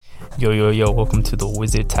Yo, welcome to the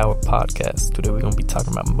Wizard Tower podcast. Today we're going to be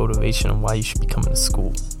talking about motivation and why you should be coming to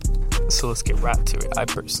school. So let's get right to it. I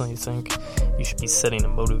personally think you should be setting a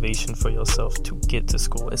motivation for yourself to get to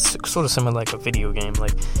school. It's sort of similar like a video game.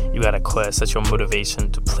 Like, you got a quest, that's your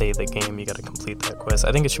motivation to play the game. You got to complete that quest.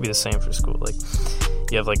 I think it should be the same for school. Like,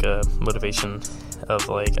 you have like a motivation of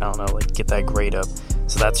get that grade up.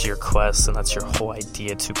 So that's your quest, and that's your whole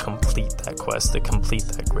idea, to complete that quest, to complete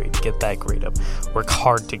that grade, get that grade up. Work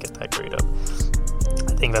hard to get that grade up.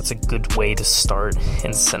 I think that's a good way to start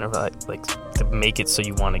and incentivize, to make it so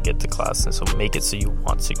you want to get to class, and so make it so you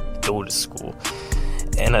want to go to school.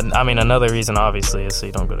 And another reason obviously is so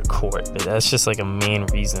you don't go to court. But that's just like a main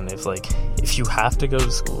reason. If you have to go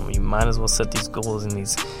to school, you might as well set these goals and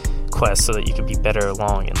these quests so that you can be better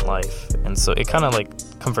along in life. And so it kind of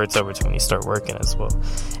converts over to when you start working as well.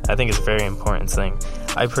 I think it's a very important thing.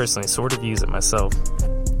 I personally sort of use it myself,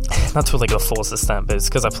 not to a full extent, but it's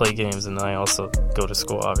because I play games and then I also go to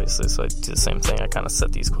school, obviously, so I do the same thing. I kind of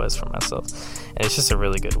set these quests for myself, and it's just a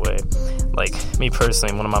really good way. Me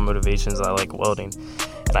personally, one of my motivations, I like welding,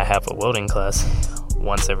 and I have a welding class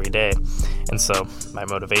once every day, and so my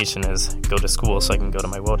motivation is go to school so I can go to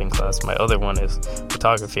my welding class. My other one is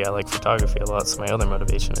photography. I like photography a lot, so my other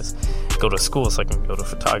motivation is go to school so I can go to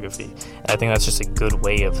photography. And I think that's just a good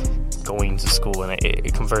way of going to school, and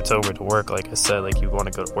it converts over to work. Like I said, you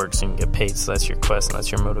want to go to work so you can get paid, so that's your quest and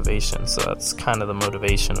that's your motivation. So that's kind of the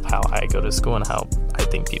motivation of how I go to school and how I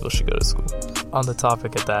think people should go to school. On the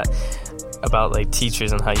topic of that, about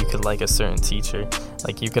teachers and how you could like a certain teacher,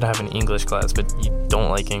 you could have an English class but you don't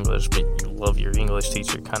like English but you love your English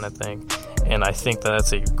teacher kind of thing. And I think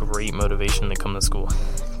that's a great motivation to come to school.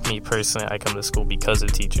 Me personally, I come to school because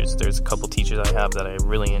of teachers. There's a couple teachers I have that I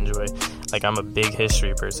really enjoy. I'm a big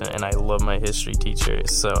history person and I love my history teacher,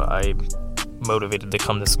 so I motivated to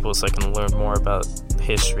come to school so I can learn more about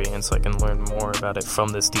history and so I can learn more about it from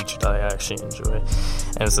this teacher that I actually enjoy.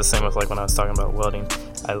 And it's the same with when I was talking about welding.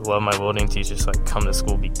 I love my welding teacher, so I come to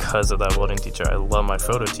school because of that welding teacher. I love my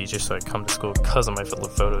photo teacher, so I come to school because of my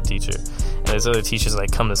photo teacher. And there's other teachers that I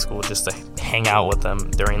come to school just to hang out with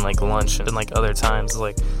them during lunch, and other times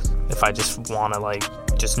if I just want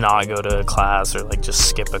to just not go to a class or just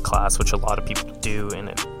skip a class, which a lot of people do, and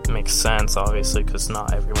it makes sense obviously because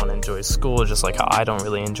not everyone enjoys school, just like how I don't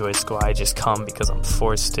really enjoy school. I just come because I'm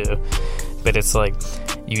forced to. But it's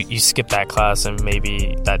you skip that class and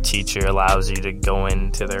maybe that teacher allows you to go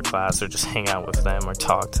into their class or just hang out with them or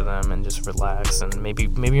talk to them and just relax and maybe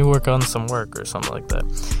work on some work or something like that.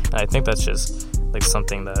 And I think that's just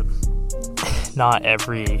something that not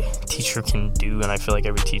every teacher can do, and I feel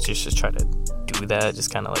every teacher should try to do that.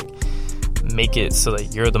 Just kind of make it so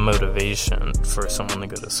that you're the motivation for someone to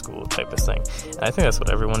go to school type of thing. And I think that's what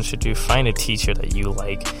everyone should do. Find a teacher that you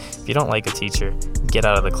like. If you don't like a teacher, get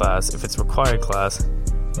out of the class. If it's a required class,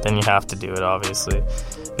 then you have to do it, obviously.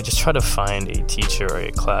 But just try to find a teacher or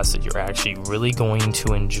a class that you're actually really going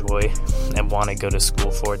to enjoy and want to go to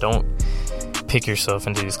school for. Don't pick yourself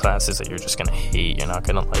into these classes that you're just going to hate. You're not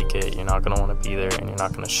going to like it. You're not going to want to be there, and you're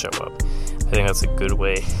not going to show up. I think that's a good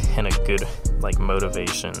way and a good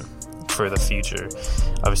motivation for the future.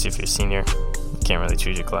 Obviously, if you're a senior, you can't really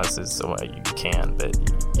choose your classes, so you can, but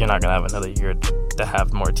you're not going to have another year to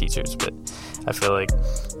have more teachers. But I feel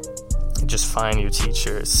just find your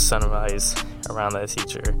teacher, incentivize around that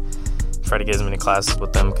teacher, try to get as many classes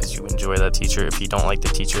with them because you enjoy that teacher. If you don't like the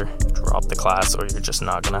teacher, drop the class, or you're just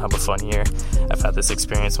not going to have a fun year. I've had this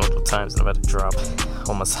experience multiple times, and I've had to drop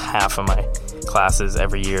almost half of my classes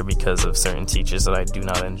every year because of certain teachers that I do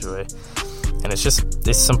not enjoy. And it's just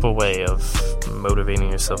this simple way of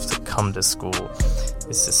motivating yourself to come to school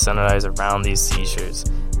is to centralize around these teachers.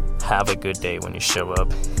 Have a good day when you show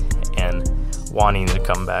up and wanting to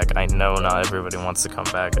come back. I know not everybody wants to come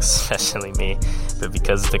back, especially me, but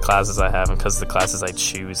because of the classes I have and because of the classes I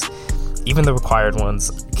choose, even the required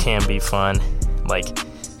ones can be fun.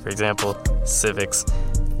 For example, civics.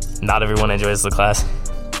 Not everyone enjoys the class.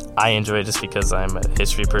 I enjoy it just because I'm a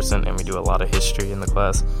history person and we do a lot of history in the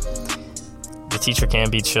class. The teacher can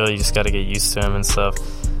be chill, you just got to get used to him and stuff.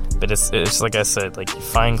 But it's like I said, you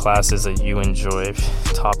find classes that you enjoy,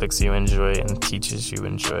 topics you enjoy, and teachers you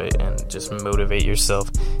enjoy, and just motivate yourself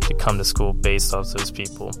to come to school based off those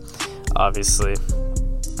people. Obviously,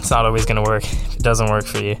 it's not always going to work. If it doesn't work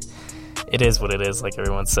for you, it is what it is, like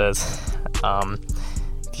everyone says.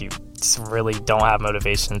 If you just really don't have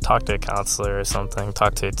motivation, talk to a counselor or something.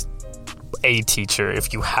 Talk to a teacher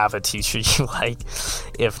if you have a teacher you like.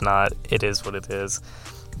 If not, it is what it is.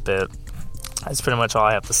 But that's pretty much all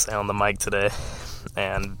I have to say on the mic today.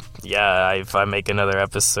 And yeah, if I make another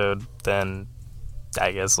episode, then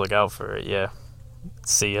I guess look out for it. Yeah.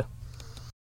 See ya.